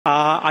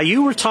Are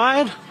you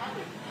retired?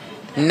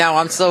 No,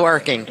 I'm still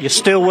working. You're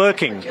still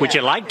working. Would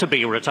you like to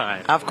be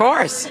retired? Of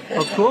course.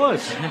 Of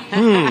course.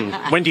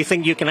 When do you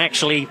think you can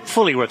actually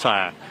fully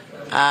retire?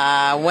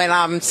 When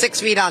I'm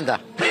 6 feet under.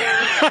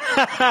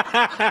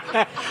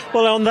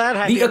 Well, on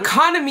that... The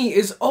economy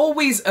is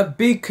always a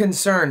big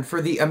concern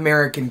for the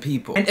American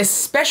people, and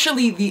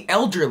especially the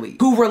elderly,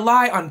 who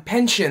rely on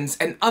pensions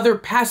and other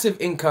passive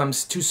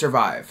incomes to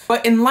survive.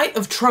 But in light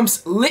of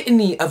Trump's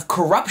litany of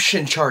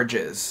corruption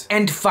charges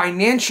and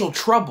financial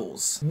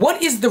troubles,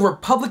 what is the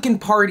Republican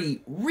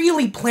Party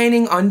really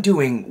planning on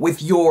doing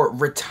with your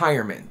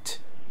retirement?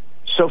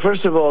 So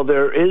first of all,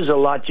 there is a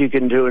lot you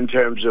can do in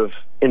terms of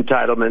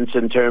entitlements,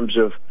 in terms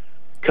of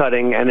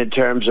cutting, and in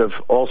terms of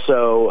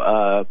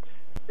also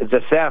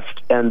the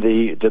theft and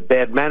the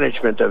bad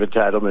management of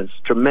entitlements,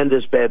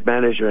 tremendous bad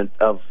management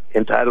of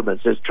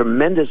entitlements. There's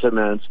tremendous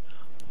amounts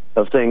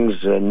of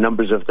things and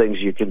numbers of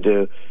things you can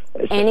do.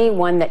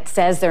 Anyone that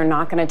says they're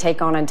not going to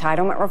take on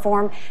entitlement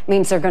reform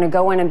means they're going to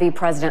go in and be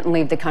president and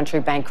leave the country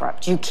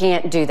bankrupt. You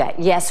can't do that.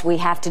 Yes, we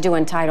have to do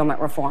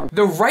entitlement reform.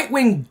 The right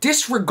wing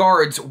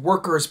disregards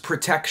workers'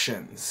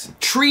 protections,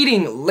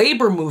 treating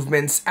labor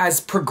movements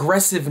as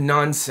progressive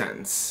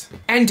nonsense,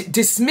 and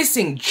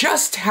dismissing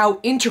just how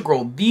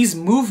integral these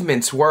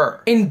movements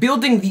were in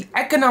building the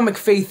economic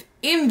faith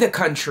in the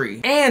country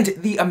and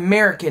the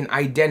American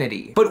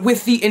identity. But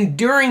with the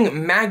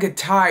enduring MAGA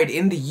tide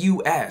in the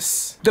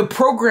US, the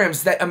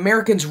programs that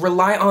Americans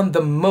rely on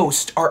the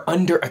most are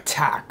under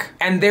attack.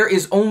 And there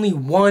is only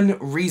one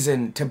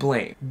reason to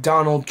blame: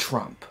 Donald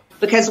Trump.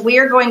 Because we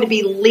are going to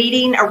be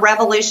leading a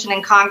revolution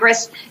in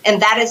Congress,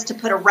 and that is to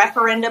put a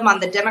referendum on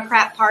the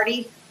Democrat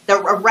Party,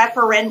 a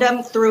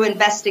referendum through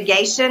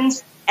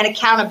investigations and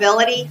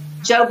accountability.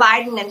 Joe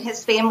Biden and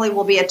his family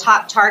will be a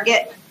top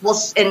target,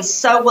 and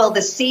so will the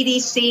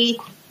CDC,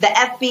 the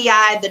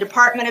FBI, the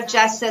Department of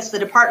Justice, the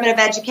Department of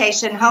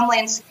Education,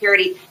 Homeland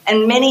Security,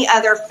 and many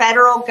other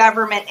federal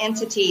government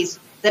entities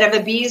that have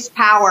abused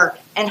power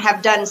and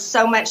have done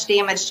so much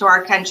damage to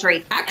our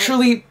country.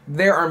 Actually,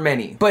 there are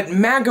many. But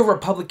MAGA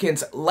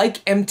Republicans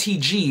like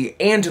MTG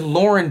and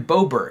Lauren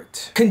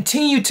Boebert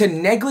continue to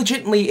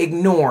negligently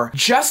ignore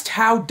just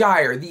how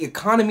dire the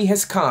economy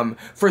has come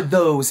for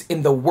those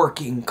in the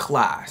working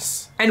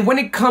class. And when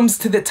it comes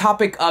to the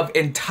topic of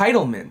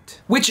entitlement,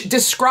 which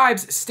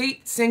describes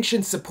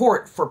state-sanctioned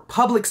support for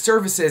public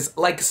services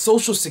like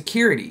Social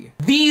Security,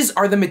 these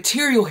are the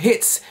material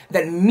hits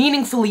that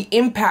meaningfully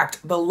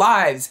impact the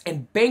lives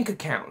and bank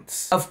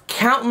accounts of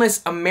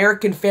countless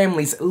American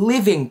families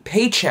living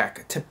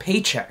paycheck to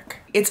paycheck.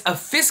 It's a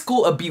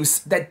fiscal abuse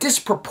that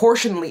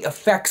disproportionately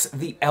affects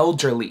the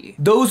elderly,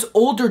 those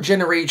older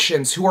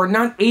generations who are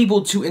not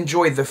able to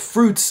enjoy the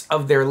fruits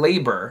of their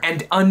labor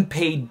and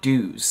unpaid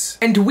dues.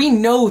 And we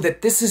know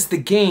that this is the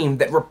game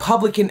that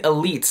Republican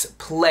elites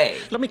play.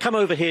 Let me come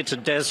over here to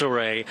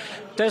Desiree.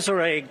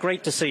 Desiree,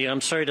 great to see you.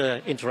 I'm sorry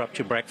to interrupt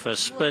your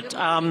breakfast, but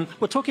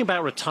we're talking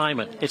about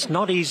retirement. It's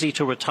not easy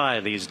to retire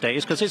these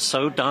days because it's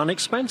so darn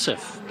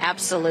expensive.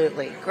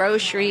 Absolutely.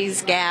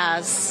 Groceries,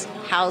 gas,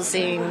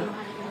 housing,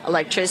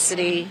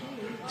 electricity,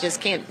 just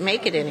can't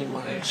make it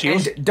anymore.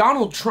 And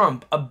Donald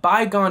Trump, a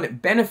bygone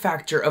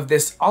benefactor of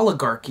this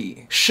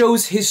oligarchy,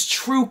 shows his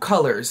true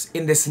colors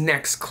in this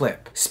next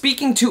clip.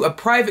 Speaking to a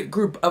private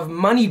group of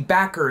money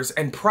backers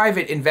and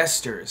private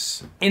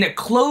investors, in a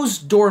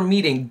closed-door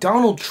meeting,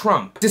 Donald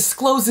Trump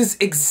discloses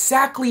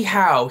exactly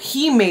how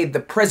he made the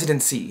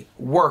presidency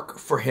work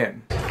for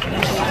him.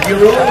 You're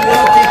all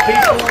wealthy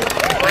people.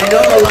 I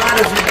know a lot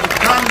of you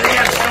come, they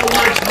have so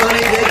much money,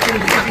 they can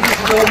give you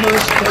so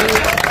much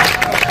money.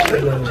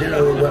 You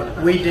know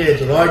what we did,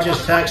 the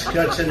largest tax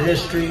cuts in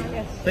history.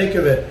 Think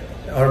of it,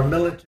 our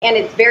military. And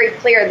it's very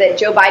clear that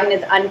Joe Biden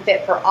is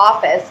unfit for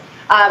office.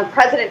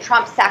 President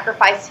Trump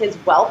sacrificed his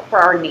wealth for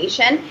our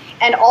nation,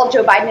 and all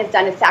Joe Biden has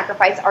done is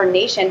sacrifice our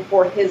nation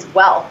for his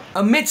wealth.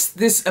 Amidst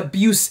this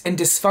abuse and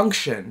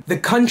dysfunction, the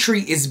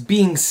country is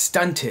being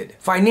stunted,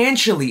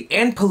 financially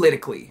and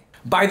politically,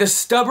 by the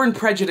stubborn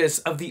prejudice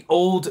of the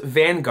old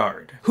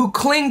vanguard, who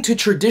cling to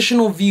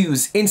traditional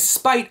views in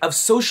spite of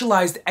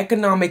socialized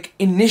economic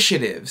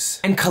initiatives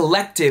and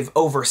collective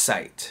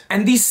oversight.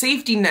 And these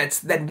safety nets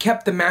that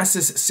kept the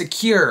masses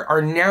secure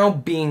are now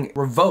being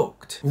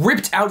revoked,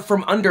 ripped out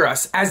from under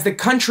us as the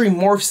country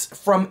morphs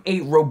from a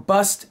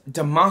robust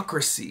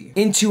democracy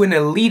into an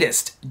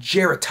elitist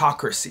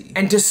gerontocracy.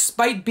 And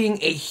despite being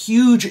a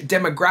huge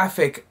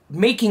demographic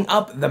making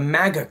up the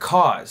MAGA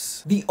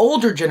cause, the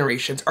older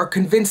generations are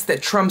convinced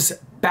that Trump's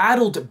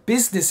battled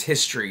business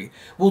history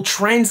will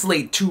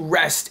translate to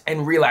rest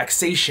and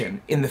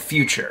relaxation in the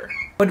future.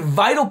 But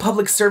vital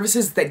public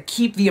services that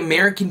keep the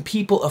American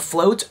people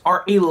afloat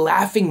are a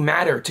laughing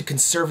matter to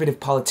conservative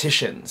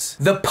politicians.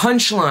 The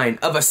punchline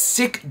of a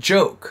sick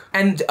joke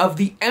and of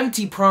the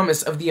empty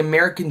promise of the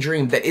American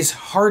dream that is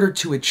harder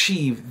to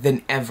achieve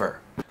than ever.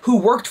 Who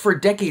worked for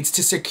decades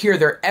to secure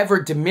their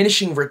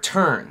ever-diminishing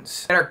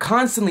returns and are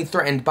constantly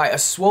threatened by a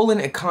swollen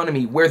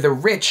economy where the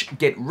rich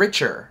get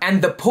richer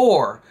and the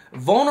poor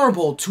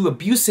vulnerable to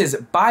abuses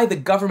by the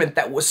government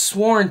that was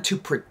sworn to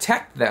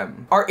protect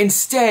them, are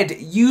instead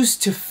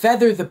used to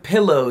feather the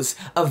pillows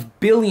of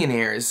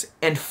billionaires,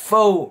 and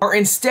are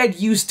instead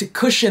used to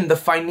cushion the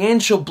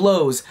financial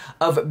blows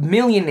of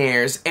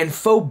millionaires and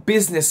faux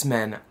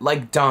businessmen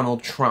like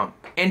Donald Trump.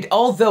 And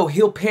although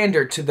he'll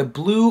pander to the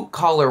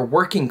blue-collar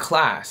working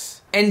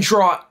class and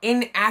draw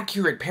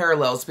inaccurate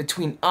parallels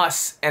between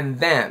us and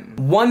them,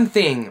 one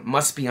thing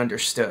must be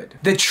understood.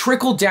 The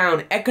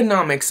trickle-down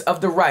economics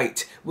of the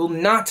right will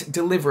not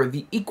deliver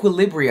the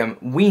equilibrium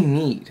we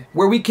need,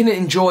 where we can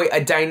enjoy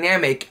a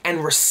dynamic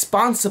and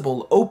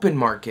responsible open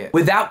market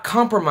without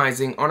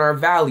compromising on our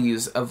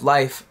values of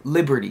life,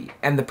 liberty,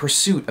 and the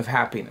pursuit of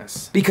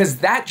happiness. Because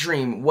that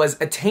dream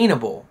was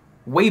attainable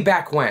way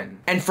back when.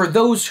 And for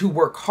those who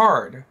work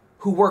hard,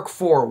 who work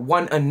for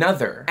one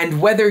another, and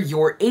whether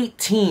you're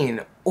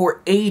 18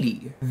 or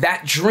 80,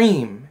 that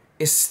dream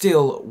is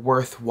still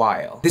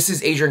worthwhile. This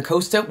is Adrian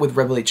Costa with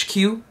Rebel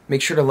HQ.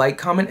 Make sure to like,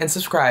 comment, and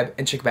subscribe,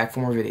 and check back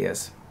for more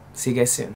videos. See you guys soon.